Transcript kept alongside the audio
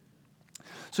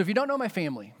So if you don't know my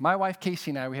family, my wife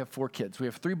Casey and I, we have 4 kids. We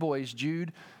have 3 boys,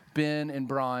 Jude, Ben, and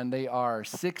Braun. They are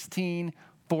 16,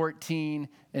 14,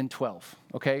 and 12,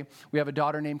 okay? We have a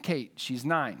daughter named Kate. She's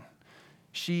 9.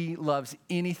 She loves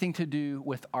anything to do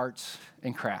with arts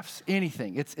and crafts,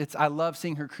 anything. I love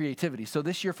seeing her creativity. So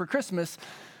this year for Christmas,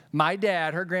 my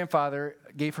dad, her grandfather,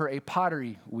 gave her a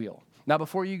pottery wheel. Now,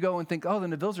 before you go and think, oh, the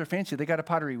Nevilles are fancy, they got a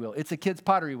pottery wheel. It's a kid's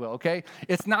pottery wheel, okay?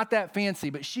 It's not that fancy,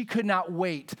 but she could not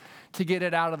wait to get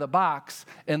it out of the box.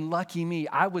 And lucky me,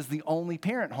 I was the only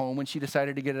parent home when she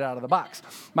decided to get it out of the box.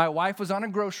 My wife was on a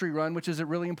grocery run, which is a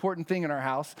really important thing in our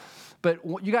house. But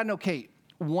you got to know Kate.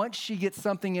 Once she gets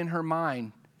something in her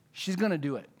mind, she's going to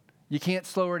do it. You can't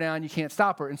slow her down. You can't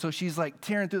stop her. And so she's like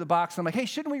tearing through the box. I'm like, hey,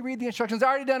 shouldn't we read the instructions? I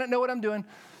already done it. Know what I'm doing.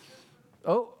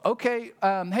 Oh, okay.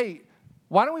 Hey,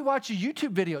 why don't we watch a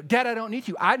YouTube video? Dad, I don't need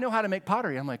to. I know how to make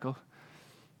pottery. I'm like, oh,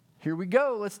 here we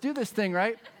go. Let's do this thing,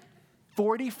 right?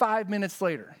 45 minutes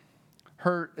later,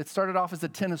 it started off as a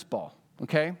tennis ball,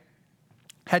 okay?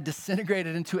 Had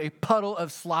disintegrated into a puddle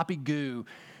of sloppy goo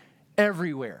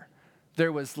everywhere.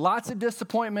 There was lots of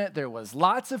disappointment. There was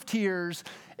lots of tears.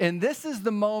 And this is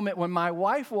the moment when my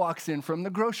wife walks in from the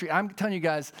grocery. I'm telling you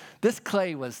guys, this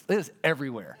clay is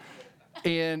everywhere.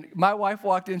 And my wife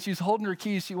walked in. She's holding her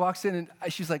keys. She walks in,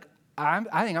 and she's like, I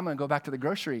think I'm going to go back to the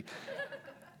grocery.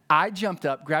 I jumped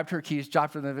up, grabbed her keys,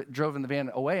 drove in the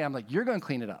van away. I'm like, you're going to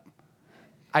clean it up.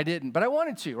 I didn't, but I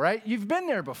wanted to, right? You've been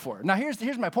there before. Now,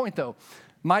 here's my point, though.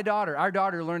 Our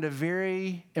daughter learned a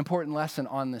very important lesson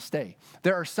on this day.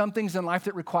 There are some things in life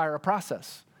that require a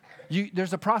process.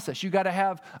 There's a process. You got to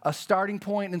have a starting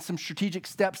point and some strategic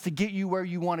steps to get you where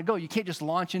you want to go. You can't just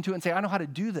launch into it and say, I know how to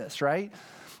do this, right?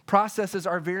 Processes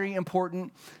are very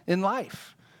important in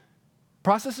life.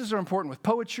 Processes are important with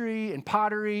poetry and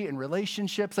pottery and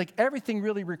relationships. Like everything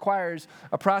really requires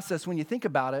a process when you think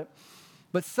about it.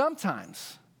 But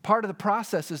sometimes part of the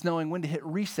process is knowing when to hit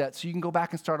reset so you can go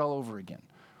back and start all over again.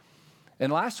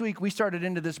 And last week we started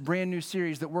into this brand new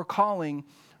series that we're calling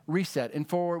Reset. And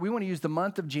we want to use the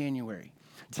month of January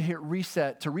to hit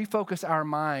reset, to refocus our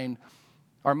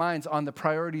minds on the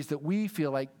priorities that we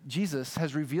feel like Jesus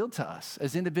has revealed to us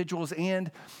as individuals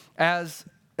and as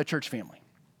a church family.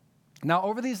 Now,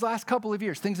 over these last couple of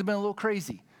years, things have been a little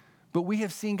crazy, but we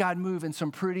have seen God move in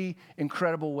some pretty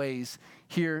incredible ways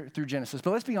here through Genesis.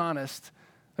 But let's be honest.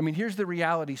 I mean, here's the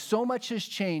reality. So much has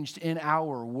changed in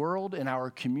our world, in our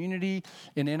community,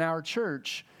 and in our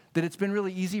church that it's been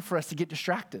really easy for us to get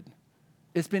distracted.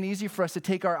 It's been easy for us to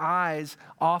take our eyes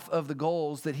off of the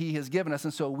goals that he has given us.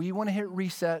 And so we want to hit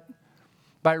reset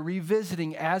by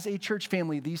revisiting as a church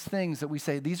family these things that we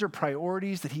say, these are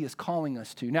priorities that he is calling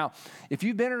us to. Now, if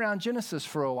you've been around Genesis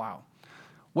for a while,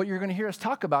 what you're going to hear us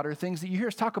talk about are things that you hear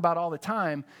us talk about all the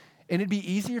time. And it'd be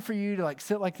easier for you to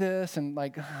sit like this and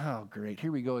oh, great,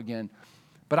 here we go again.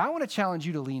 But I want to challenge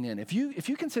you to lean in. If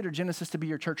you consider Genesis to be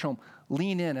your church home,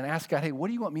 lean in and ask God, hey, what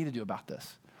do you want me to do about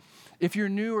this? If you're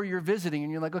new or you're visiting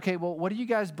and you're like, okay, well, what do you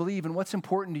guys believe and what's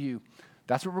important to you?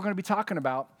 That's what we're going to be talking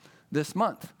about this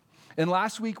month. And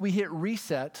last week we hit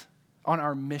reset on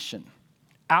our mission.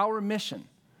 Our mission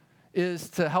is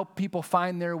to help people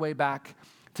find their way back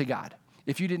to God.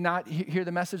 If you did not hear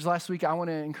the message last week, I want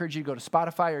to encourage you to go to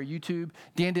Spotify or YouTube.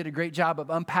 Dan did a great job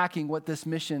of unpacking what this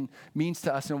mission means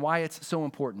to us and why it's so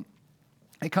important.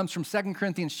 It comes from 2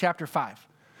 Corinthians chapter 5,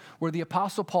 where the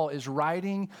Apostle Paul is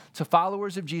writing to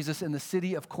followers of Jesus in the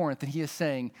city of Corinth, and he is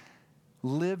saying,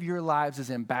 live your lives as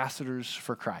ambassadors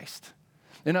for Christ.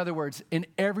 In other words, in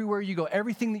everywhere you go,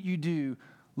 everything that you do,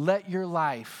 let your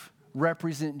life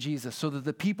represent Jesus so that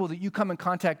the people that you come in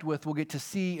contact with will get to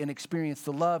see and experience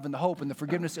the love and the hope and the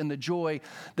forgiveness and the joy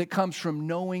that comes from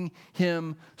knowing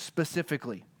him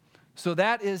specifically. So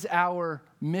that is our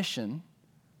mission.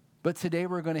 But today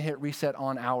we're going to hit reset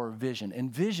on our vision. And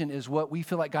vision is what we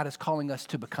feel like God is calling us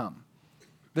to become.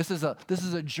 This is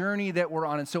a journey that we're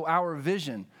on. And so our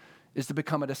vision is to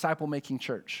become a disciple-making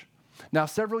church. Now,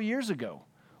 several years ago,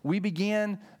 we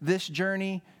began this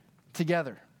journey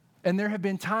together. And there have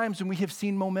been times when we have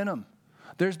seen momentum.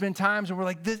 There's been times when we're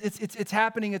like, it's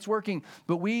happening, it's working.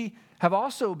 But we have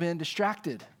also been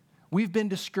distracted. We've been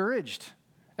discouraged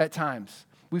at times.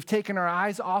 We've taken our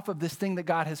eyes off of this thing that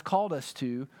God has called us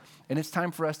to, and it's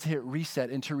time for us to hit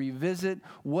reset and to revisit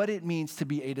what it means to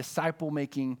be a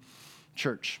disciple-making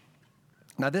church.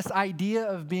 Now, this idea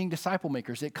of being disciple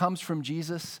makers, it comes from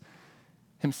Jesus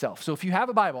himself. So if you have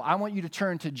a Bible, I want you to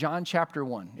turn to John chapter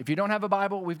 1. If you don't have a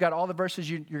Bible, we've got all the verses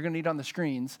you're going to need on the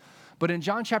screens. But in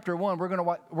John chapter 1, we're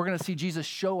going to see Jesus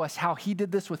show us how he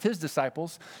did this with his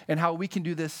disciples and how we can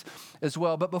do this as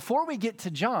well. But before we get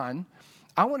to John,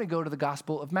 I want to go to the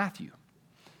Gospel of Matthew.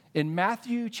 In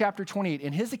Matthew chapter 28,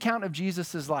 in his account of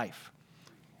Jesus' life,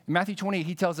 in Matthew 28,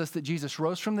 he tells us that Jesus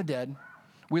rose from the dead.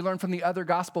 We learn from the other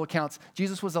gospel accounts,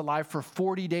 Jesus was alive for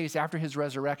 40 days after his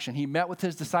resurrection. He met with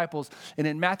his disciples, and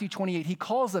in Matthew 28, he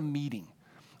calls a meeting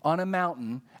on a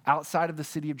mountain outside of the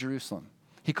city of Jerusalem.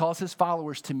 He calls his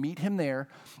followers to meet him there,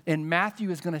 and Matthew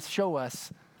is going to show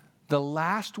us the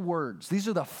last words. These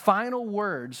are the final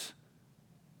words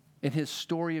in his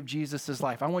story of Jesus'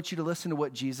 life. I want you to listen to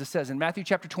what Jesus says. In Matthew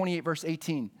chapter 28, verse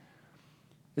 18,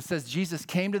 it says, Jesus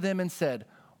came to them and said,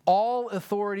 all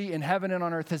authority in heaven and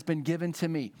on earth has been given to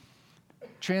me.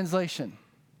 Translation,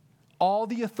 all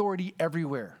the authority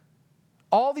everywhere.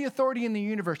 All the authority in the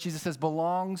universe, Jesus says,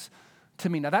 belongs to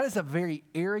me. Now, that is a very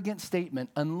arrogant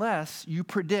statement unless you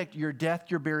predict your death,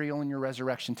 your burial, and your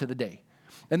resurrection to the day.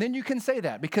 And then you can say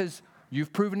that because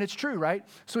you've proven it's true, right?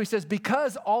 So he says,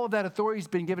 because all of that authority has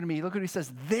been given to me, look what he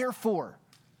says, therefore,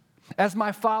 as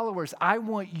my followers, I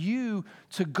want you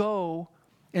to go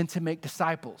and to make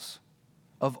disciples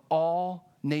of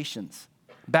all nations,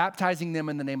 baptizing them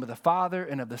in the name of the Father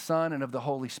and of the Son and of the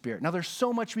Holy Spirit. Now, there's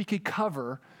so much we could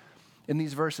cover in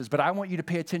these verses, but I want you to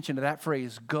pay attention to that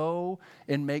phrase, go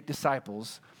and make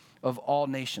disciples of all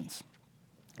nations.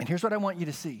 And here's what I want you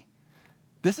to see.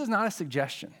 This is not a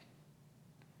suggestion.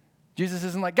 Jesus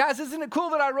isn't like, guys, isn't it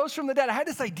cool that I rose from the dead? I had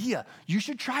this idea. You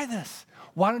should try this.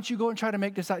 Why don't you go and try to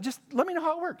make disciples? Just let me know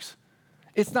how it works.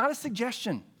 It's not a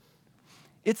suggestion.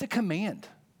 It's a command.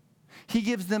 He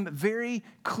gives them very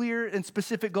clear and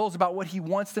specific goals about what he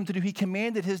wants them to do. He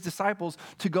commanded his disciples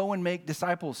to go and make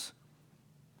disciples.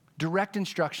 Direct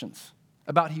instructions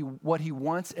about what he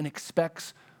wants and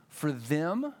expects for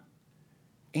them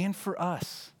and for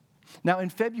us. Now, in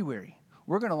February,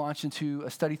 we're going to launch into a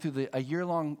study through a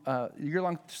year-long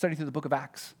study through the book of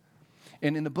Acts.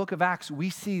 And in the book of Acts, we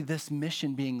see this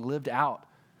mission being lived out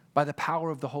by the power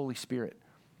of the Holy Spirit.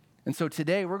 And so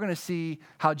today we're going to see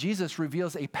how Jesus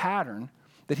reveals a pattern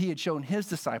that he had shown his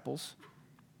disciples.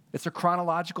 It's a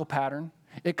chronological pattern.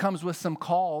 It comes with some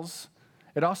calls.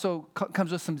 It also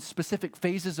comes with some specific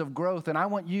phases of growth. And I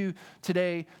want you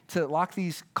today to lock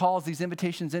these calls, these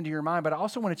invitations into your mind. But I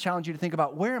also want to challenge you to think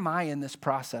about, where am I in this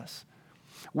process?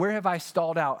 Where have I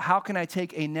stalled out? How can I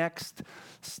take a next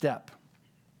step?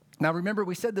 Now, remember,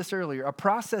 we said this earlier. A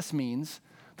process means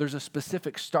there's a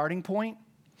specific starting point.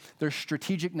 There's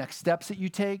strategic next steps that you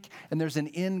take, and there's an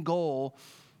end goal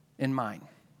in mind.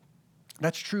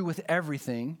 That's true with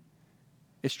everything.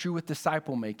 It's true with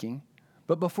disciple making.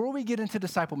 But before we get into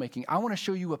disciple making, I want to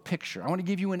show you a picture. I want to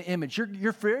give you an image.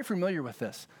 You're very familiar with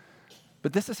this,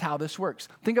 but this is how this works.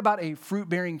 Think about a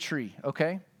fruit-bearing tree,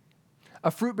 okay? A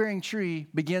fruit-bearing tree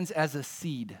begins as a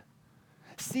seed.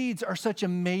 Seeds are such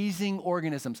amazing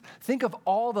organisms. Think of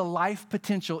all the life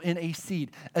potential in a seed.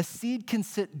 A seed can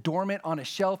sit dormant on a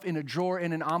shelf, in a drawer,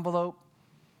 in an envelope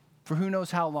for who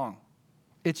knows how long.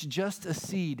 It's just a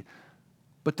seed.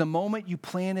 But the moment you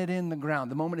plant it in the ground,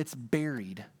 the moment it's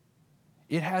buried,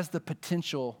 it has the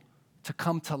potential to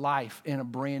come to life in a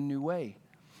brand new way.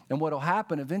 And what will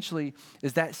happen eventually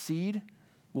is that seed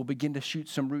will begin to shoot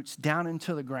some roots down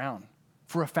into the ground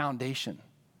for a foundation.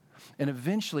 And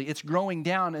eventually it's growing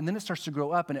down, and then it starts to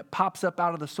grow up, and it pops up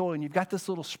out of the soil, and you've got this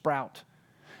little sprout.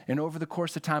 And over the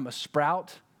course of time, a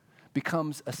sprout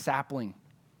becomes a sapling.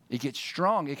 It gets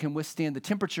strong. It can withstand the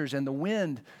temperatures and the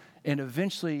wind, and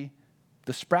eventually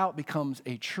the sprout becomes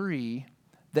a tree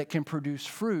that can produce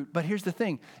fruit. But here's the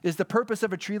thing. Is the purpose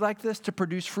of a tree like this to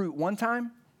produce fruit one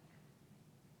time?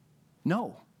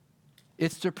 No.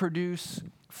 It's to produce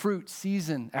fruit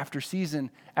season after season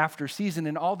after season,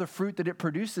 and all the fruit that it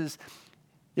produces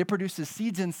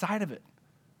seeds inside of it.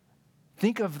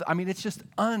 It's just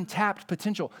untapped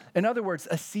potential. In other words,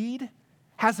 a seed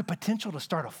has the potential to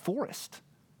start a forest,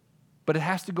 but it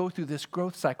has to go through this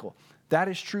growth cycle. That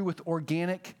is true with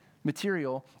organic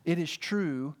material. It is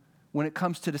true when it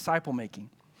comes to disciple making.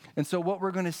 And so what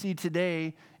we're going to see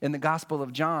today in the Gospel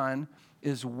of John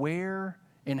is where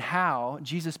and how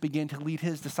Jesus began to lead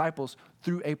his disciples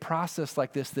through a process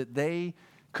like this that they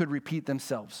could repeat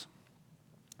themselves.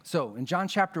 So in John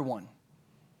chapter 1,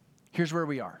 here's where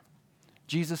we are.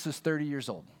 Jesus is 30 years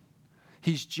old.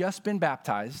 He's just been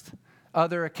baptized.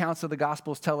 Other accounts of the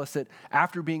Gospels tell us that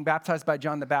after being baptized by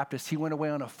John the Baptist, he went away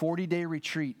on a 40-day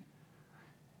retreat.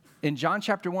 In John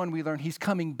chapter 1, we learn he's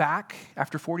coming back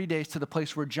after 40 days to the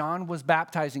place where John was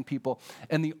baptizing people.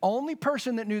 And the only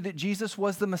person that knew that Jesus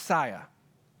was the Messiah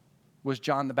was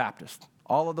John the Baptist.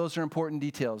 All of those are important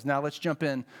details. Now let's jump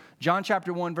in. John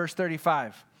chapter 1, verse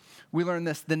 35. We learn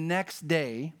this. The next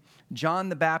day, John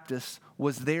the Baptist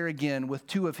was there again with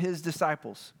two of his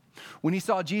disciples. When he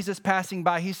saw Jesus passing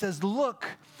by, he says, "Look,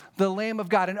 the Lamb of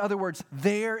God." In other words,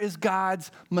 there is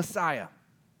God's Messiah.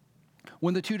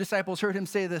 When the two disciples heard him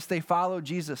say this, they followed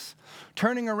Jesus.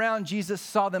 Turning around, Jesus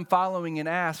saw them following and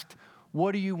asked,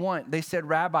 "What do you want?" They said,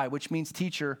 "Rabbi," which means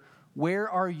teacher, "where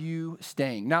are you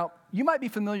staying?" Now, you might be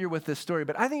familiar with this story,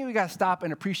 but I think we got to stop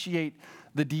and appreciate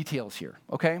the details here,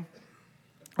 okay?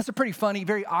 It's a pretty funny,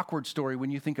 very awkward story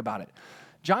when you think about it.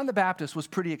 John the Baptist was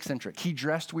pretty eccentric. He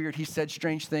dressed weird. He said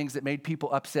strange things that made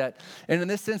people upset. And in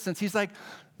this instance, he's like,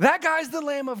 that guy's the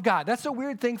Lamb of God. That's a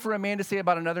weird thing for a man to say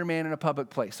about another man in a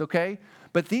public place, okay?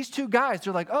 But these two guys,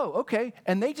 they're like, oh, okay.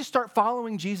 And they just start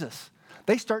following Jesus.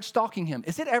 They start stalking him.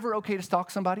 Is it ever okay to stalk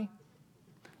somebody?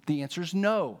 The answer is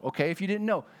no, okay, if you didn't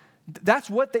know. That's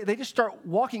what they just start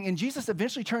walking. And Jesus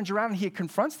eventually turns around and he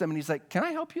confronts them. And he's like, can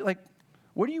I help you? Like,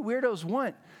 what do you weirdos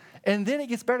want? And then it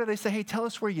gets better. They say, hey, tell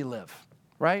us where you live.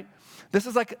 Right? This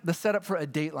is like the setup for a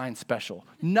Dateline special.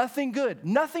 Nothing good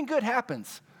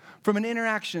happens from an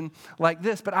interaction like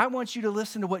this, but I want you to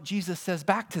listen to what Jesus says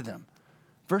back to them.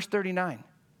 Verse 39,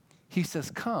 he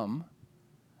says, come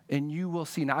and you will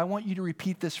see. Now, I want you to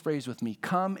repeat this phrase with me.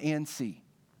 Come and see.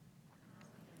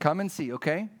 Come and see,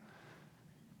 okay?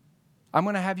 I'm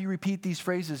going to have you repeat these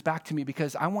phrases back to me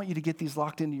because I want you to get these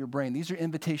locked into your brain. These are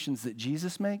invitations that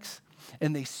Jesus makes,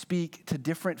 and they speak to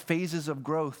different phases of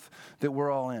growth that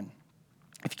we're all in.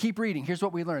 If you keep reading, here's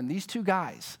what we learn. These two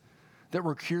guys that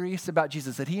were curious about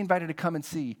Jesus, that he invited to come and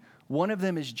see, one of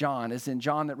them is John, as in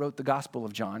John that wrote the Gospel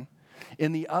of John,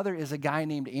 and the other is a guy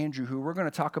named Andrew, who we're going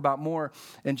to talk about more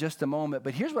in just a moment.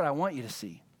 But here's what I want you to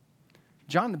see.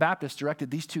 John the Baptist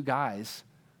directed these two guys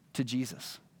to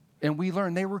Jesus. And we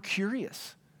learned they were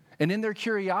curious. And in their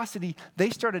curiosity,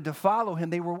 they started to follow him.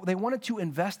 They wanted to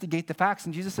investigate the facts.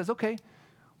 And Jesus says, okay,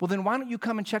 well then why don't you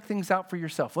come and check things out for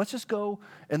yourself? Let's just go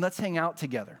and let's hang out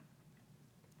together.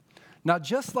 Now,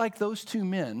 just like those two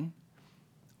men,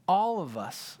 all of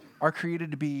us are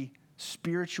created to be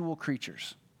spiritual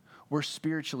creatures. We're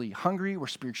spiritually hungry. We're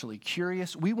spiritually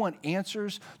curious. We want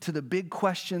answers to the big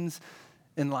questions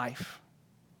in life.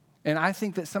 And I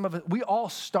think that we all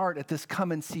start at this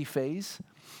come and see phase.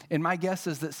 And my guess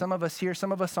is that some of us here,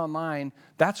 some of us online,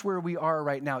 that's where we are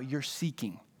right now. You're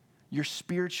seeking. You're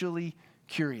spiritually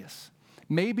curious.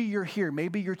 Maybe you're here.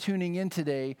 Maybe you're tuning in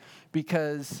today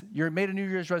because you made a New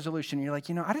Year's resolution. And you're like,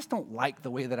 I just don't like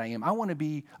the way that I am. I want to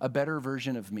be a better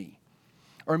version of me.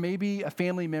 Or maybe a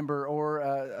family member or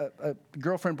a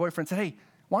girlfriend, boyfriend said, hey,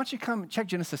 why don't you come check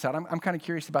Genesis out? I'm kind of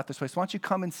curious about this place. Why don't you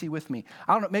come and see with me?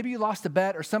 I don't know, maybe you lost a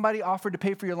bet or somebody offered to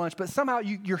pay for your lunch, but somehow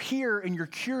you're here and you're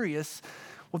curious.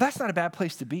 Well, that's not a bad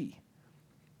place to be.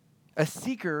 A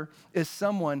seeker is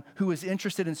someone who is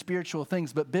interested in spiritual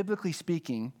things, but biblically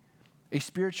speaking, a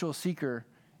spiritual seeker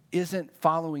isn't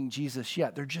following Jesus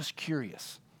yet. They're just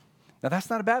curious. Now, that's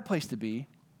not a bad place to be,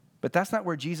 but that's not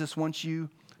where Jesus wants you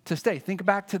to stay. Think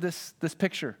back to this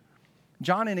picture.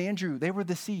 John and Andrew, they were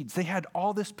the seeds. They had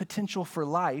all this potential for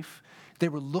life. They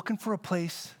were looking for a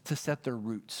place to set their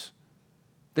roots.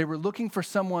 They were looking for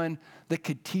someone that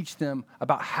could teach them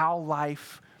about how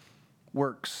life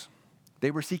works.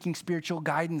 They were seeking spiritual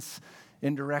guidance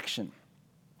and direction.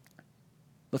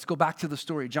 Let's go back to the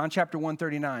story. John chapter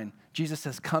 139. Jesus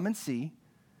says, come and see.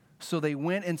 So they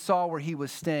went and saw where he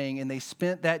was staying, and they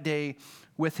spent that day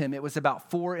with him. It was about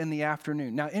 4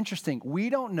 p.m. Now, interesting, we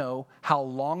don't know how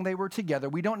long they were together.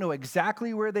 We don't know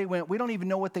exactly where they went. We don't even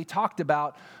know what they talked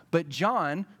about. But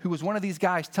John, who was one of these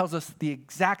guys, tells us the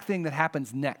exact thing that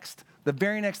happens next. The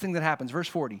very next thing that happens. Verse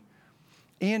 40.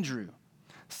 Andrew,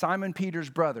 Simon Peter's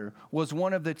brother, was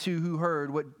one of the two who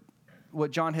heard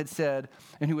what John had said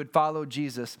and who had followed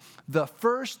Jesus. The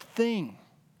first thing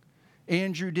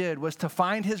Andrew did was to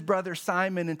find his brother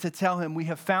Simon and to tell him, we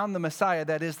have found the Messiah,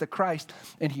 that is the Christ,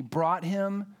 and he brought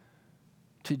him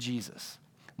to Jesus.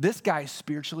 This guy is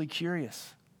spiritually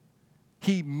curious.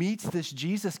 He meets this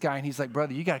Jesus guy and he's like,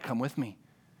 brother, you got to come with me.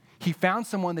 He found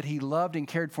someone that he loved and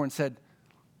cared for and said,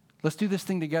 let's do this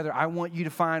thing together. I want you to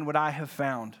find what I have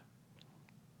found.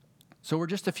 So we're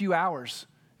just a few hours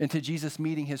into Jesus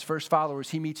meeting his first followers.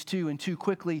 He meets 2 and 2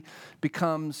 quickly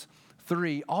becomes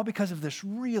 3, all because of this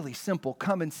really simple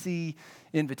come and see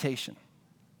invitation.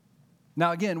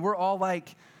 Now, again, we're all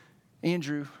like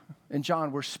Andrew and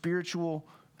John. We're spiritual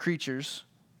creatures,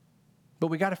 but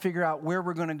we got to figure out where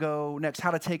we're going to go next, how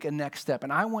to take a next step.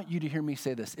 And I want you to hear me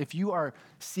say this. If you are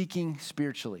seeking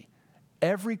spiritually,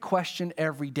 every question,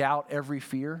 every doubt, every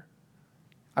fear,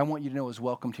 I want you to know is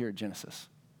welcomed here at Genesis.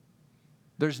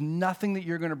 There's nothing that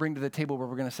you're going to bring to the table where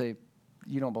we're going to say,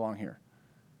 you don't belong here.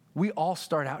 We all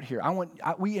start out here.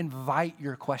 We invite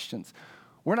your questions.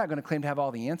 We're not going to claim to have all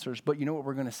the answers, but you know what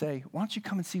we're going to say? Why don't you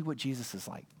come and see what Jesus is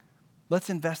like? Let's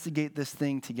investigate this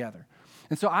thing together.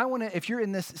 And so I want to, if you're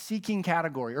in this seeking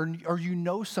category or you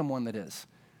know someone that is,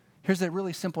 here's a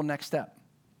really simple next step.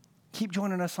 Keep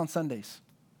joining us on Sundays.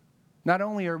 Not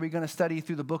only are we going to study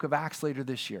through the book of Acts later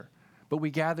this year, but we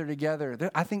gather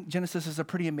together. I think Genesis is a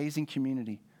pretty amazing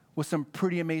community with some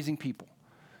pretty amazing people.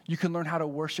 You can learn how to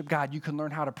worship God. You can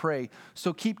learn how to pray.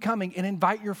 So keep coming and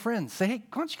invite your friends. Say, hey,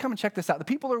 why don't you come and check this out? The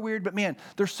people are weird, but man,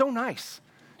 they're so nice.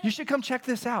 You should come check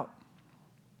this out.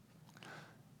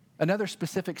 Another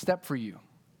specific step for you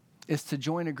is to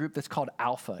join a group that's called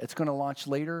Alpha. It's going to launch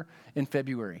later in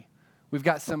February. We've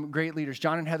got some great leaders,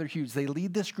 John and Heather Hughes. They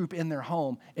lead this group in their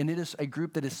home, and it is a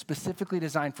group that is specifically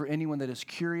designed for anyone that is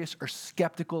curious or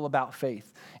skeptical about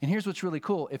faith. And here's what's really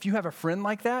cool. If you have a friend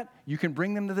like that, you can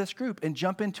bring them to this group and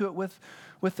jump into it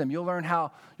with them. You'll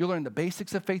learn the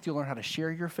basics of faith. You'll learn how to share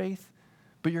your faith.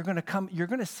 But you're going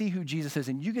to see who Jesus is,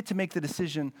 and you get to make the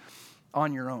decision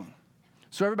on your own.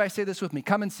 So everybody say this with me.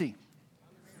 Come and see.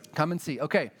 Come and see.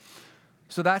 Okay.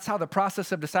 So that's how the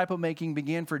process of disciple making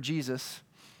began for Jesus.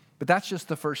 But that's just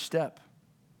the first step.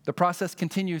 The process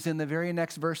continues in the very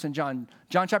next verse in John.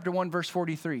 John chapter 1, verse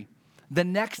 43. The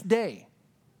next day,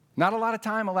 not a lot of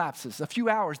time elapses, a few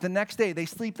hours. The next day, they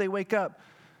sleep, they wake up.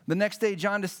 The next day,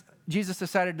 Jesus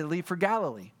decided to leave for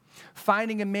Galilee.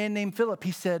 Finding a man named Philip,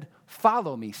 he said,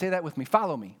 follow me. Say that with me,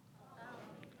 follow me.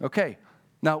 Okay.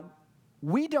 Now,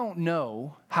 we don't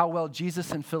know how well Jesus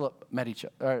and Philip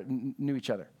knew each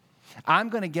other. I'm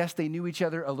going to guess they knew each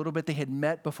other a little bit. They had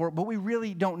met before, but we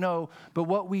really don't know. But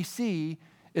what we see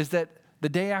is that the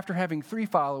day after having 3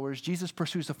 followers, Jesus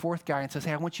pursues a 4th guy and says,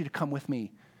 hey, I want you to come with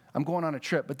me. I'm going on a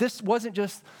trip. But this wasn't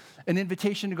just an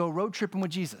invitation to go road tripping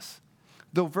with Jesus.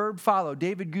 The verb follow,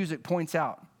 David Guzik points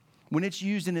out, when it's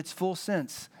used in its full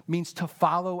sense, means to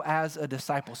follow as a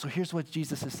disciple. So here's what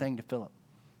Jesus is saying to Philip.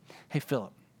 Hey,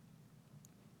 Philip,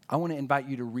 I want to invite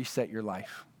you to reset your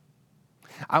life.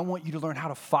 I want you to learn how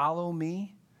to follow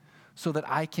me so that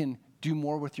I can do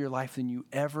more with your life than you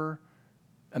ever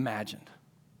imagined.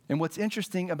 And what's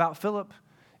interesting about Philip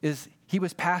is he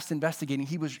was past investigating.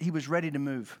 He was ready to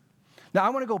move. Now, I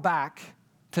want to go back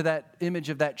to that image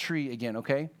of that tree again,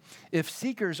 okay? If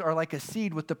seekers are like a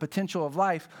seed with the potential of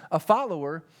life, a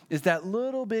follower is that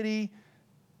little bitty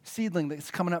seedling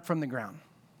that's coming up from the ground.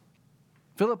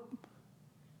 Philip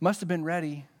must have been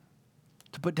ready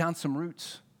to put down some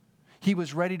roots. He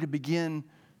was ready to begin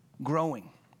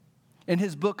growing. In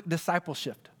his book,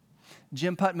 Discipleship,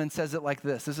 Jim Putman says it like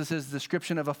this. This is his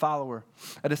description of a follower.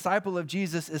 A disciple of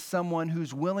Jesus is someone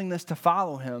whose willingness to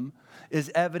follow him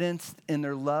is evidenced in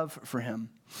their love for him.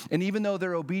 And even though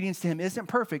their obedience to him isn't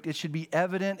perfect, it should be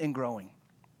evident and growing.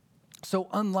 So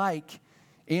unlike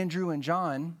Andrew and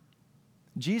John,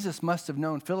 Jesus must have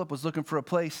known Philip was looking for a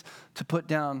place to put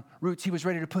down roots. He was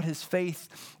ready to put his faith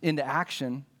into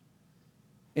action,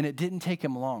 and it didn't take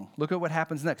him long. Look at what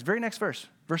happens next. Very next verse,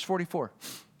 verse 44.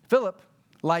 Philip,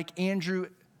 like Andrew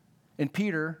and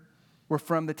Peter, were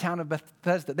from the town of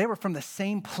Bethsaida. They were from the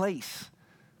same place.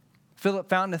 Philip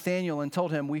found Nathanael and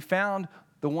told him, we found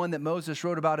the one that Moses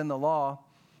wrote about in the law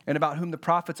and about whom the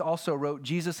prophets also wrote,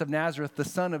 Jesus of Nazareth, the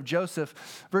son of Joseph.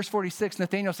 Verse 46,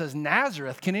 Nathanael says,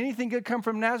 Nazareth, can anything good come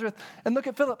from Nazareth? And look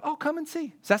at Philip. Oh, come and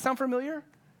see. Does that sound familiar?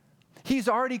 He's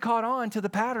already caught on to the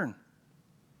pattern.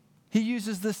 He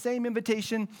uses the same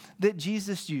invitation that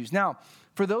Jesus used. Now,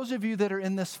 for those of you that are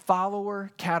in this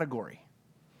follower category,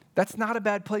 that's not a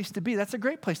bad place to be. That's a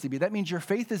great place to be. That means your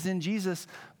faith is in Jesus,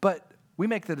 but we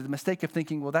make the mistake of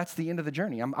thinking, well, that's the end of the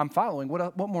journey. I'm following.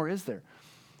 What more is there?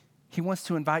 He wants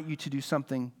to invite you to do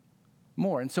something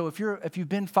more. And so if you're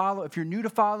new to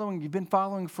following, you've been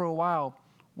following for a while,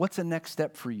 what's the next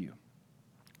step for you?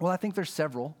 Well, I think there's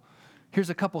several. Here's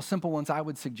a couple simple ones I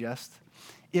would suggest.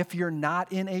 If you're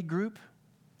not in a group,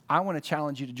 I want to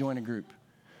challenge you to join a group.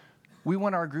 We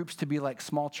want our groups to be like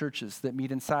small churches that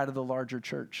meet inside of the larger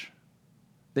church.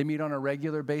 They meet on a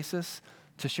regular basis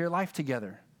to share life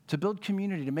together, to build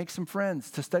community, to make some friends,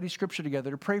 to study scripture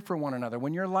together, to pray for one another.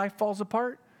 When your life falls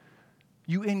apart,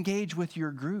 you engage with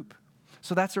your group.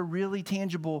 So that's a really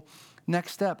tangible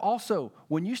next step. Also,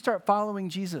 when you start following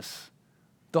Jesus,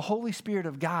 the Holy Spirit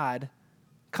of God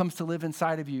comes to live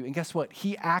inside of you. And guess what?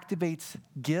 He activates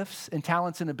gifts and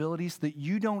talents and abilities that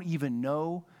you don't even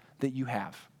know that you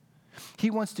have.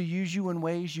 He wants to use you in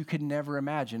ways you could never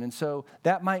imagine. And so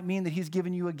that might mean that he's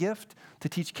given you a gift to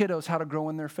teach kiddos how to grow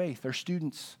in their faith, or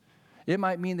students. It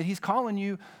might mean that he's calling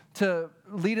you to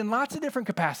lead in lots of different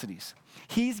capacities.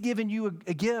 He's given you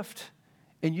a gift,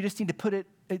 and you just need to put it,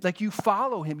 like you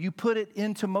follow him, you put it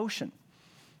into motion.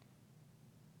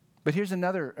 But here's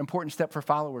another important step for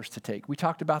followers to take. We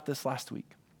talked about this last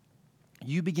week.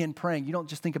 you begin praying. You don't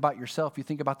just think about yourself, you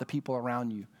think about the people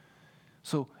around you.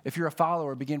 So if you're a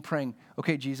follower, begin praying,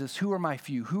 okay, Jesus, who are my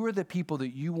few? Who are the people that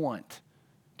you want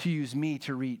to use me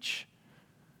to reach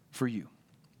for you?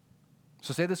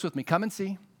 So say this with me. Come and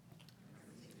see.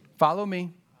 Follow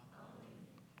me.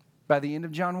 By the end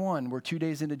of John 1, we're 2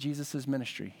 days into Jesus'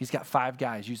 ministry. He's got 5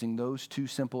 guys using those 2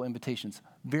 simple invitations.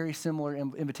 Very similar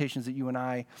invitations that you and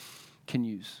I can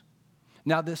use.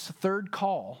 Now, this third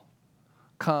call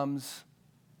comes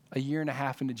a year and a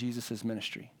half into Jesus'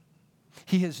 ministry.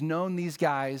 He has known these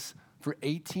guys for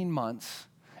 18 months.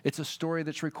 It's a story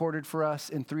that's recorded for us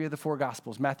in 3 of the 4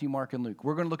 Gospels, Matthew, Mark, and Luke.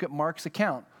 We're going to look at Mark's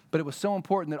account, but it was so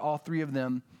important that all 3 of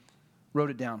them wrote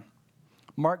it down.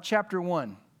 Mark chapter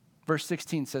 1, verse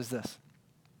 16 says this.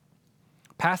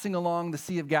 Passing along the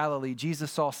Sea of Galilee,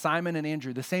 Jesus saw Simon and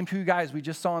Andrew, the same 2 guys we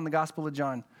just saw in the Gospel of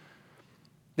John.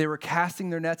 They were casting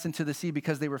their nets into the sea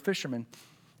because they were fishermen.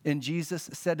 And Jesus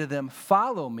said to them,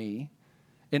 follow me,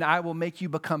 and I will make you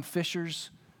become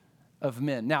fishers of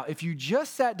men. Now, if you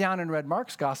just sat down and read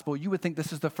Mark's gospel, you would think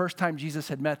this is the first time Jesus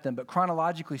had met them. But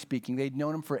chronologically speaking, they'd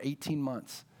known him for 18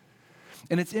 months.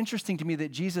 And it's interesting to me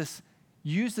that Jesus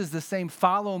uses the same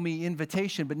follow me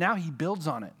invitation, but now he builds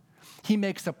on it. He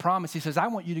makes a promise. He says, I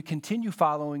want you to continue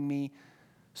following me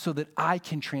so that I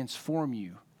can transform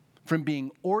you from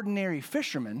being ordinary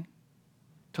fishermen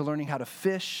to learning how to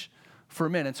fish for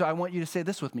men. And so I want you to say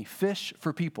this with me, fish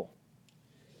for people.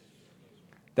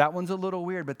 That one's a little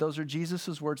weird, but those are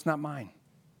Jesus' words, not mine.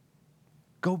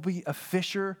 Go be a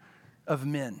fisher of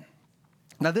men.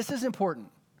 Now, this is important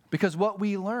because what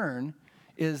we learn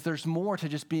is there's more to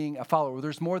just being a follower.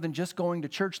 There's more than just going to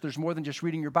church. There's more than just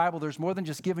reading your Bible. There's more than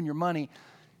just giving your money.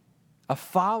 A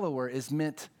follower is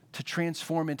meant to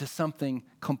transform into something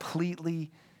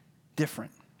completely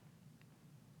different.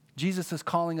 Jesus is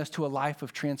calling us to a life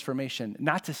of transformation,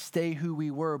 not to stay who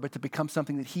we were, but to become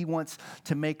something that he wants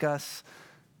to make us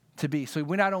to be. So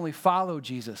we not only follow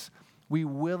Jesus, we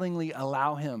willingly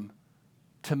allow him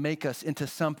to make us into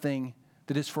something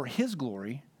that is for his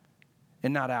glory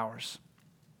and not ours.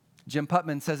 Jim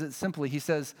Putman says it simply. He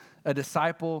says, a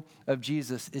disciple of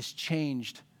Jesus is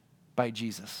changed by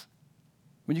Jesus.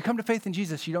 When you come to faith in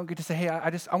Jesus, you don't get to say, hey,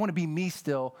 I want to be me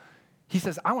still. He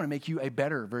says, I want to make you a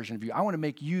better version of you. I want to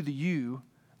make you the you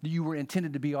that you were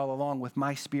intended to be all along with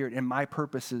my spirit and my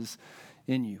purposes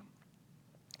in you.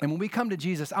 And when we come to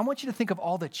Jesus, I want you to think of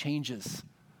all the changes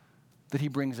that he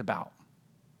brings about.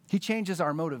 He changes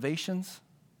our motivations.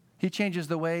 He changes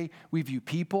the way we view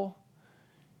people.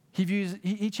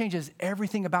 He changes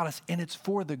everything about us, and it's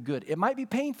for the good. It might be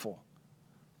painful,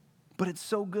 but it's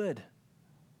so good.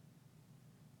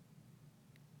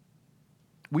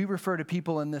 We refer to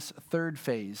people in this third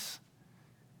phase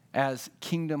as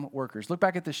kingdom workers. Look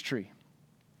back at this tree.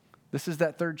 This is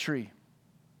that third tree.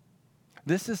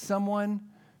 This is someone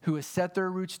who has set their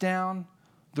roots down.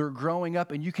 They're growing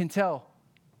up, and you can tell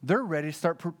they're ready to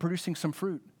start producing some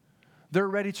fruit. They're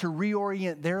ready to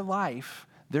reorient their life,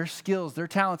 their skills, their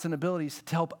talents and abilities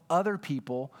to help other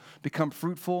people become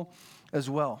fruitful as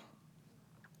well.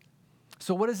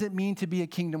 So what does it mean to be a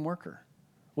kingdom worker?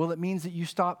 Well, it means that you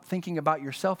stop thinking about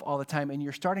yourself all the time and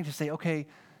you're starting to say, okay,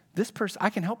 this person, I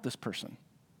can help this person.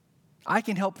 I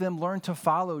can help them learn to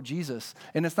follow Jesus.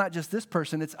 And it's not just this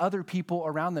person, it's other people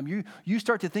around them. You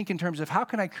start to think in terms of how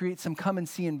can I create some come and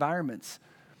see environments?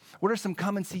 What are some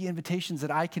come and see invitations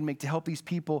that I can make to help these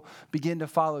people begin to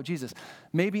follow Jesus?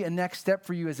 Maybe a next step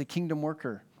for you as a kingdom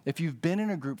worker, if you've been in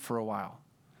a group for a while,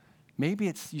 maybe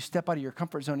it's you step out of your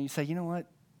comfort zone and you say, you know what?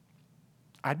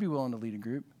 I'd be willing to lead a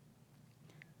group.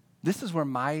 This is where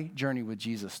my journey with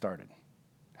Jesus started.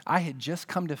 I had just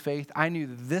come to faith. I knew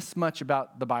this much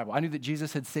about the Bible. I knew that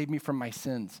Jesus had saved me from my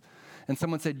sins. And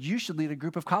someone said, you should lead a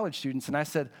group of college students. And I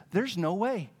said, there's no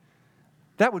way.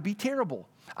 That would be terrible.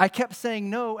 I kept saying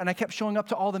no, and I kept showing up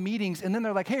to all the meetings. And then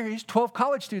they're like, hey, here's 12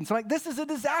 college students. I'm like, this is a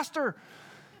disaster.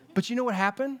 But you know what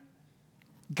happened?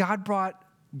 God brought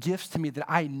gifts to me that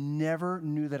I never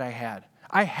knew that I had.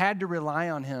 I had to rely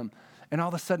on him. And all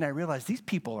of a sudden I realized these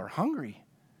people are hungry.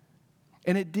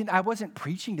 And I wasn't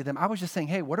preaching to them. I was just saying,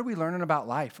 hey, what are we learning about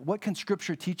life? What can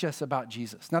Scripture teach us about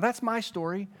Jesus? Now, that's my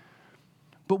story.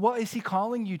 But what is he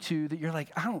calling you to that you're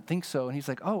like, I don't think so? And he's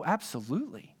like, oh,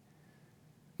 absolutely.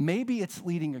 Maybe it's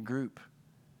leading a group.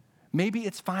 Maybe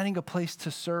it's finding a place to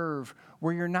serve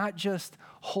where you're not just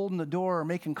holding the door or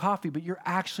making coffee, but you're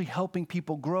actually helping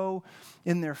people grow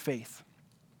in their faith.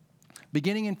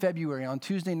 Beginning in February on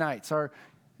Tuesday nights, our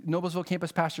Noblesville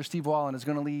campus pastor Steve Wallen is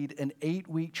going to lead an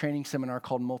 8-week training seminar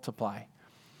called Multiply,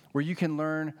 where you can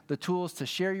learn the tools to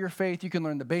share your faith. You can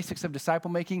learn the basics of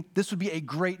disciple making. This would be a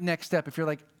great next step if you're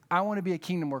like, I want to be a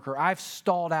kingdom worker. I've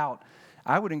stalled out.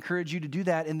 I would encourage you to do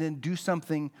that and then do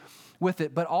something with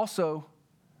it. But also,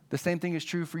 the same thing is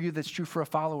true for you that's true for a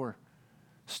follower.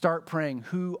 Start praying,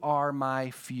 who are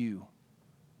my few?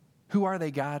 Who are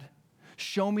they, God?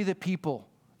 Show me the people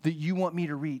that you want me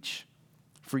to reach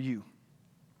for you.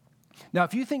 Now,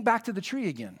 if you think back to the tree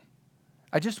again,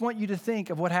 I just want you to think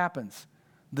of what happens.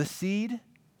 The seed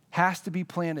has to be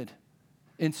planted.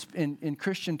 In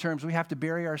Christian terms, we have to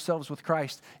bury ourselves with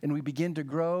Christ, and we begin to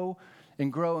grow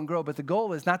and grow and grow. But the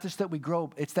goal is not just that we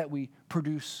grow, it's that we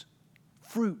produce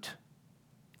fruit.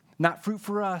 Not fruit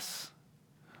for us,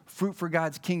 fruit for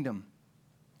God's kingdom.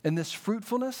 And this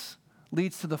fruitfulness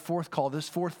leads to the fourth call, this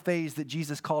fourth phase that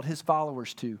Jesus called his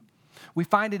followers to. We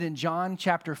find it in John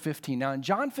chapter 15. Now, in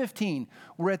John 15,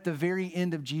 we're at the very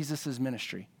end of Jesus'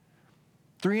 ministry.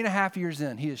 3.5 years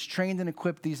in, he has trained and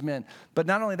equipped these men. But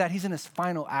not only that, he's in his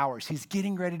final hours. He's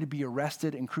getting ready to be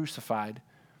arrested and crucified,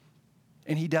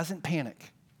 and he doesn't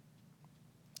panic.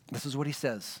 This is what he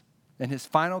says. In his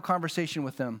final conversation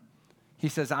with them, he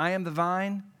says, I am the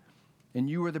vine, and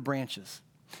you are the branches.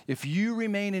 If you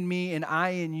remain in me and I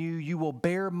in you, you will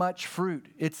bear much fruit.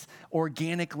 It's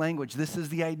organic language. This is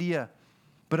the idea.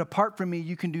 But apart from me,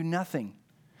 you can do nothing.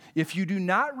 If you do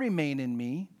not remain in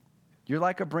me, you're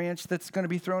like a branch that's going to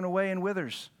be thrown away and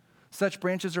withers. Such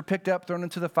branches are picked up, thrown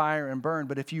into the fire, and burned.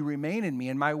 But if you remain in me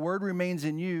and my word remains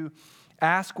in you,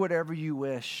 ask whatever you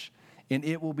wish, and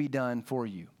it will be done for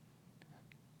you.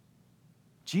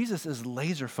 Jesus is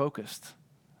laser focused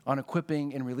on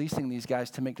equipping and releasing these guys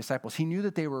to make disciples. He knew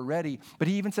that they were ready, but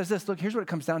he even says this, look, here's what it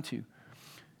comes down to.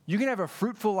 You can have a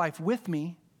fruitful life with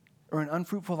me or an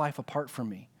unfruitful life apart from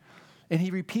me. And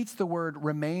he repeats the word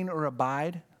remain or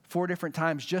abide 4 different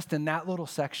times just in that little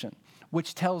section,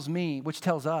 which tells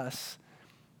us,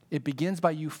 it begins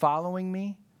by you following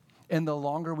me, and the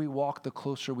longer we walk, the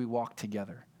closer we walk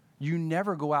together. You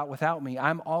never go out without me.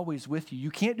 I'm always with you. You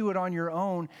can't do it on your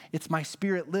own. It's my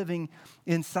Spirit living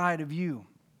inside of you.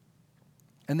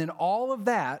 And then all of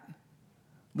that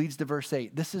leads to verse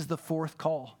 8. This is the fourth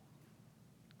call.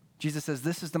 Jesus says,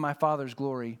 this is to my Father's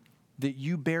glory, that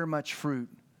you bear much fruit,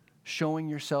 showing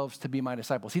yourselves to be my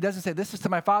disciples. He doesn't say, this is to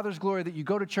my Father's glory that you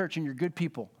go to church and you're good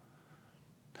people.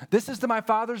 This is to my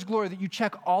Father's glory that you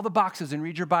check all the boxes and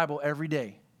read your Bible every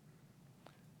day.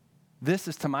 This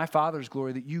is to my Father's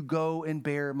glory that you go and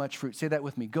bear much fruit. Say that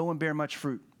with me. Go and bear much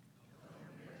fruit.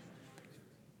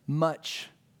 Much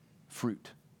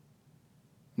fruit.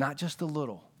 Not just a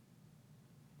little.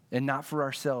 And not for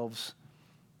ourselves,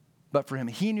 but for him.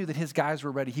 He knew that his guys were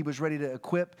ready. He was ready to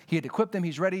equip. He had equipped them.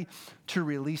 He's ready to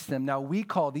release them. Now, we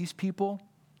call these people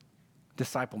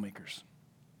disciple makers.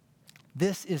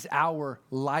 This is our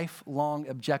lifelong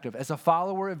objective. As a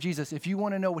follower of Jesus, if you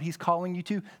want to know what he's calling you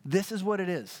to, this is what it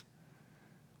is.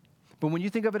 But when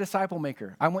you think of a disciple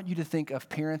maker, I want you to think of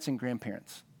parents and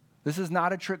grandparents. This is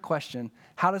not a trick question.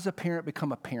 How does a parent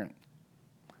become a parent?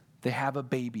 They have a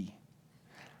baby.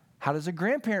 How does a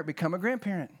grandparent become a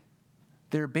grandparent?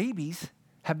 Their babies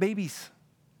have babies.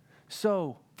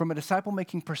 So, from a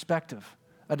disciple-making perspective,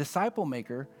 a disciple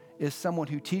maker is someone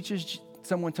who teaches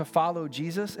someone to follow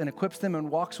Jesus and equips them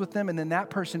and walks with them, and then that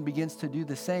person begins to do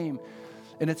the same,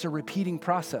 and it's a repeating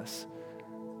process.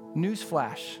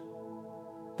 Newsflash,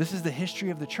 this is the history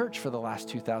of the church for the last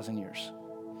 2,000 years.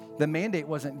 The mandate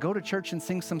wasn't go to church and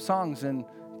sing some songs and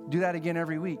do that again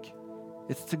every week.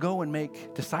 It's to go and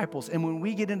make disciples. And when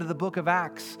we get into the book of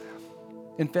Acts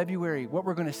in February, what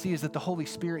we're going to see is that the Holy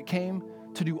Spirit came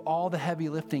to do all the heavy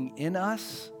lifting in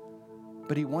us,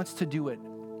 but he wants to do it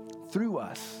through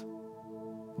us.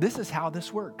 This is how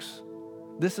this works.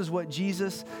 This is what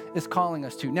Jesus is calling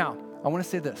us to. Now, I want to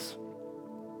say this.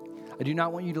 I do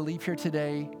not want you to leave here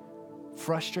today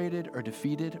frustrated or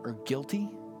defeated or guilty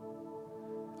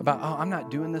about, I'm not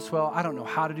doing this well. I don't know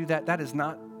how to do that. That's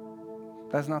not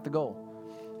the goal.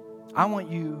 I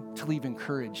want you to leave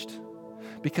encouraged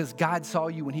because God saw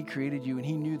you when he created you and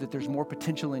he knew that there's more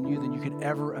potential in you than you could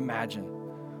ever imagine.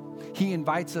 He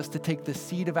invites us to take the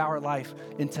seed of our life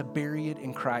and to bury it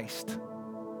in Christ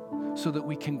so that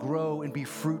we can grow and be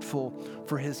fruitful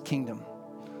for his kingdom.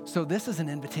 So this is an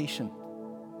invitation.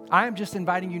 I am just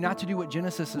inviting you not to do what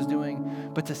Genesis is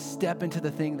doing, but to step into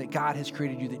the thing that God has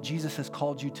created you, that Jesus has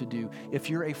called you to do. If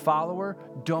you're a follower,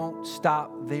 don't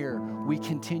stop there. We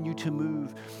continue to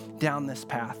move down this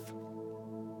path.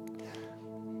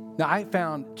 Now, I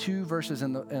found 2 verses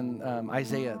in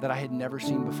Isaiah that I had never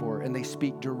seen before, and they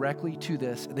speak directly to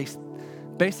this.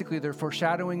 They're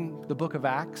foreshadowing the book of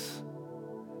Acts,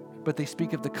 but they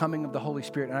speak of the coming of the Holy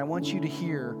Spirit. And I want you to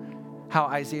hear how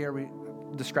Isaiah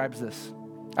describes this.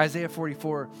 Isaiah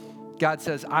 44, God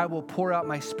says, I will pour out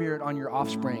my spirit on your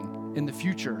offspring in the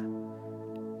future,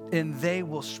 and they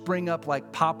will spring up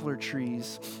like poplar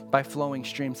trees by flowing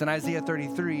streams. In Isaiah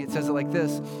 33, it says it like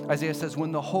this. Isaiah says,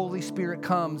 when the Holy Spirit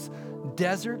comes,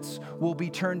 deserts will be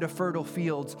turned to fertile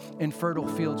fields, and fertile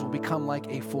fields will become like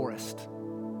a forest.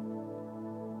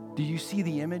 Do you see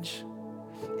the image?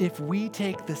 If we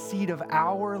take the seed of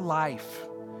our life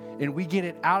and we get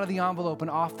it out of the envelope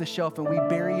and off the shelf and we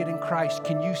bury it in Christ,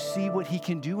 can you see what he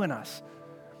can do in us?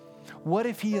 What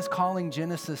if he is calling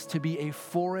Genesis to be a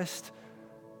forest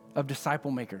of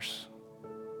disciple makers?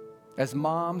 As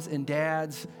moms and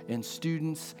dads and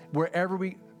students, wherever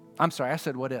I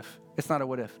said what if. It's not a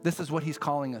what if. This is what he's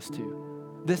calling us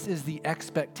to. This is the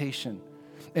expectation,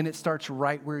 and it starts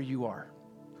right where you are.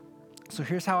 So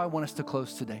here's how I want us to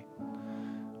close today.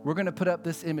 We're going to put up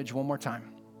this image one more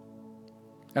time.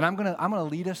 And I'm going to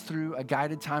lead us through a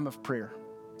guided time of prayer.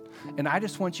 And I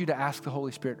just want you to ask the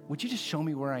Holy Spirit, would you just show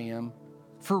me where I am?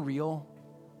 For real?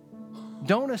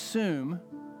 Don't assume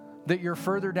that you're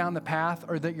further down the path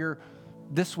or that you're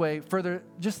this way further.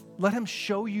 Just let him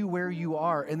show you where you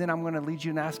are. And then I'm going to lead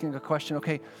you in asking a question.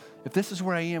 Okay, if this is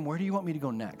where I am, where do you want me to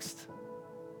go next?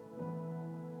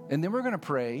 And then we're going to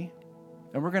pray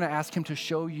and we're going to ask him to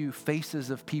show you faces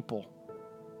of people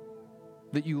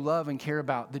that you love and care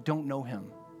about that don't know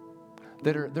him.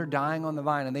 They're dying on the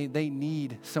vine and they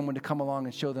need someone to come along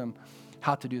and show them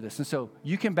how to do this. And so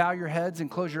you can bow your heads and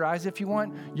close your eyes if you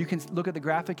want. You can look at the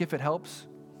graphic if it helps.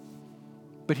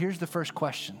 But here's the first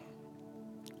question.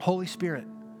 Holy Spirit,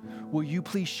 will you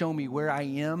please show me where I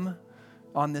am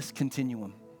on this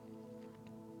continuum?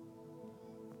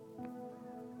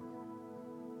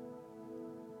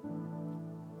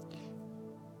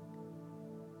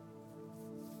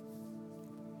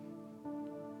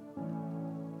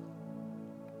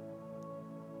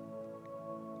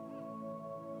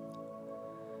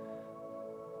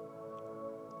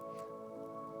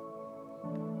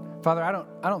 Father, I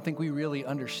don't think we really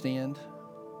understand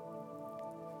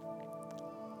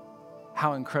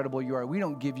how incredible you are. We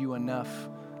don't give you enough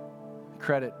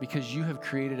credit because you have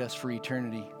created us for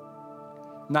eternity.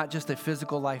 Not just a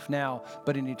physical life now,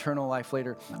 but an eternal life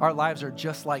later. Our lives are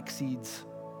just like seeds.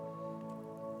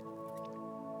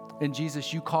 And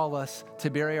Jesus, you call us to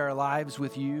bury our lives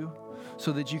with you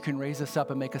so that you can raise us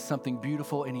up and make us something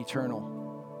beautiful and eternal.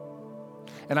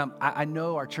 And I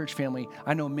know our church family,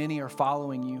 I know many are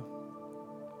following you,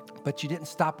 but you didn't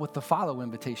stop with the follow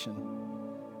invitation.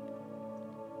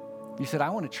 You said, I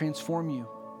want to transform you.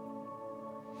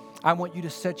 I want you to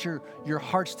set your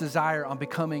heart's desire on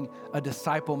becoming a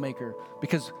disciple maker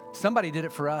because somebody did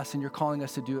it for us and you're calling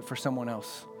us to do it for someone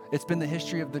else. It's been the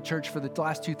history of the church for the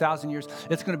last 2,000 years.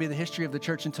 It's going to be the history of the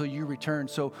church until you return.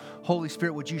 So Holy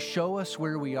Spirit, would you show us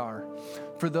where we are?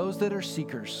 For those that are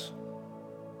seekers,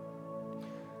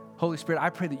 Holy Spirit, I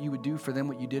pray that you would do for them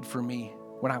what you did for me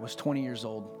when I was 20 years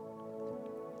old.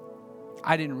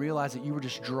 I didn't realize that you were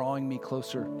just drawing me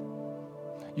closer.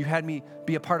 You had me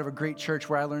be a part of a great church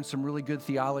where I learned some really good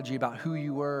theology about who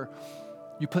you were.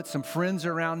 You put some friends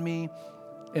around me,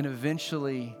 and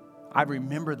eventually I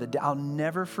remember the day. I'll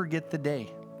never forget the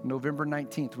day, November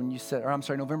 19th, when you said,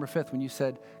 November 5th, when you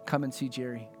said, come and see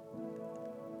Jerry.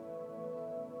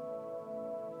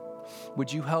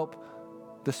 Would you help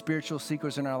the spiritual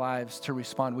seekers in our lives to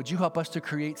respond? Would you help us to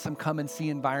create some come and see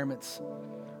environments,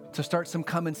 to start some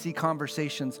come and see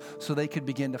conversations so they could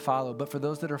begin to follow? But for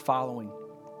those that are following,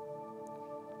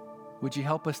 would you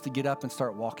help us to get up and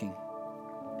start walking,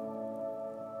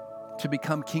 to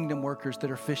become kingdom workers that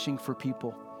are fishing for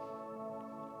people?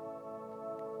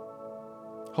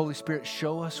 Holy Spirit,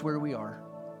 show us where we are.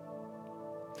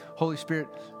 Holy Spirit,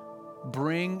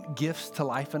 bring gifts to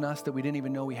life in us that we didn't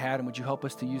even know we had, and would you help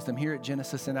us to use them here at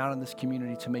Genesis and out in this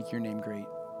community to make your name great?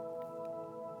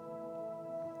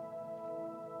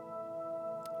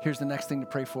 Here's the next thing to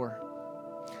pray for.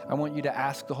 I want you to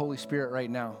ask the Holy Spirit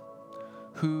right now,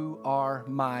 who are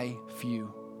my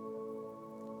few?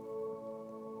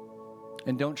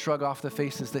 And don't shrug off the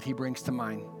faces that he brings to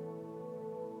mind.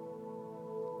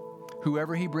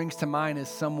 Whoever he brings to mind is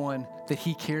someone that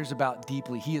he cares about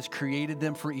deeply. He has created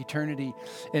them for eternity,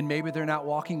 and maybe they're not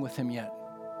walking with him yet.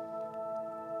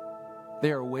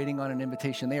 They are waiting on an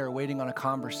invitation. They are waiting on a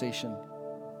conversation.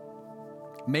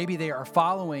 Maybe they are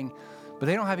following, but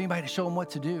they don't have anybody to show them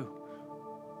what to do.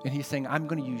 And he's saying, I'm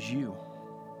going to use you.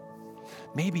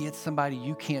 Maybe it's somebody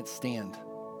you can't stand.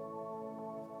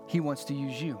 He wants to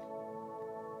use you.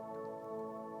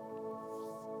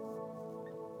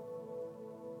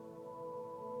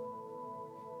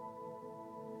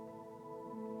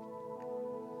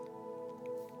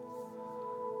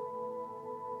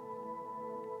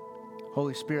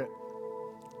 Holy Spirit,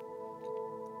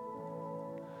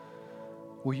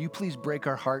 will you please break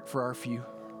our heart for our few?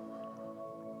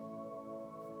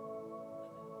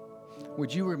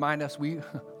 Would you remind us we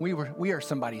are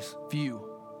somebody's few?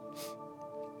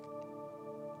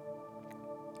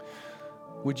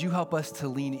 Would you help us to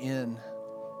lean in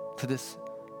to this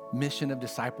mission of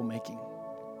disciple making?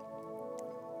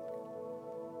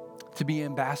 To be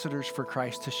ambassadors for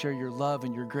Christ, to share your love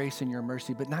and your grace and your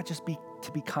mercy, but not just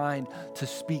to be kind, to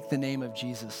speak the name of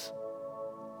Jesus.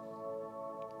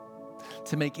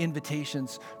 To make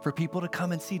invitations for people to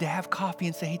come and see, to have coffee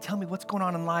and say, hey, tell me what's going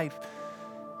on in life.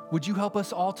 Would you help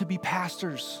us all to be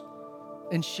pastors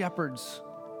and shepherds?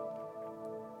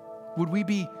 Would we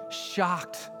be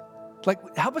shocked?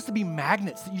 Like, help us to be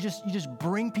magnets that you just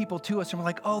bring people to us and we're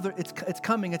like, oh, it's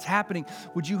coming, it's happening.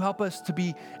 Would you help us to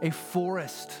be a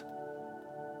forest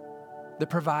that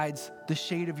provides the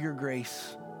shade of your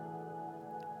grace,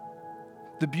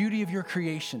 the beauty of your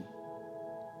creation?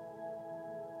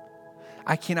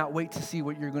 I cannot wait to see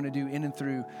what you're going to do in and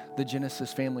through the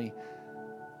Genesis family.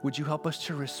 Would you help us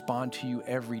to respond to you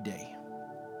every day?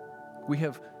 We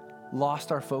have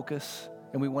lost our focus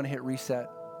and we want to hit reset.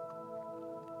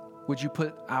 Would you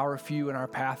put our few in our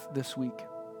path this week?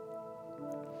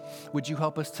 Would you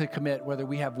help us to commit, whether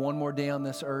we have one more day on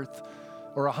this earth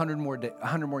or 100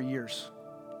 more years,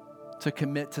 to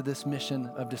commit to this mission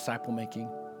of disciple making?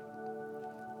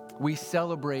 We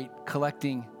celebrate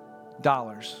collecting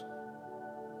dollars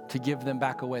to give them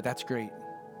back away. That's great.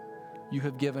 You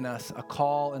have given us a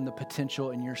call and the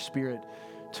potential in your spirit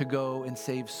to go and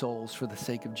save souls for the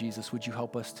sake of Jesus. Would you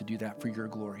help us to do that for your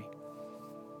glory?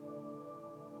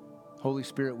 Holy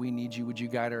Spirit, we need you. Would you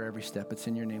guide our every step? It's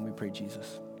in your name we pray,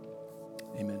 Jesus.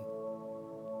 Amen.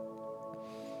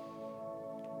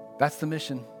 That's the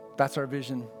mission. That's our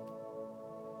vision.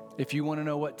 If you want to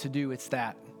know what to do, it's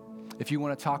that. If you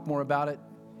want to talk more about it,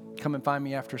 come and find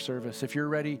me after service. If you're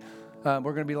ready, we're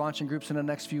going to be launching groups in the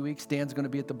next few weeks. Dan's going to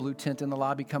be at the blue tent in the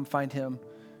lobby. Come find him.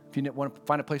 If you want to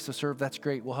find a place to serve, that's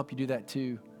great. We'll help you do that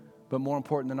too. But more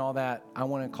important than all that, I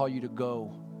want to call you to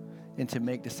go and to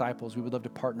make disciples. We would love to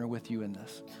partner with you in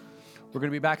this. We're going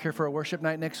to be back here for a worship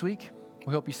night next week.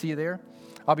 We hope you see you there.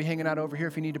 I'll be hanging out over here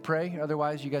if you need to pray.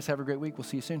 Otherwise, you guys have a great week. We'll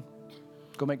see you soon.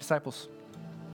 Go make disciples.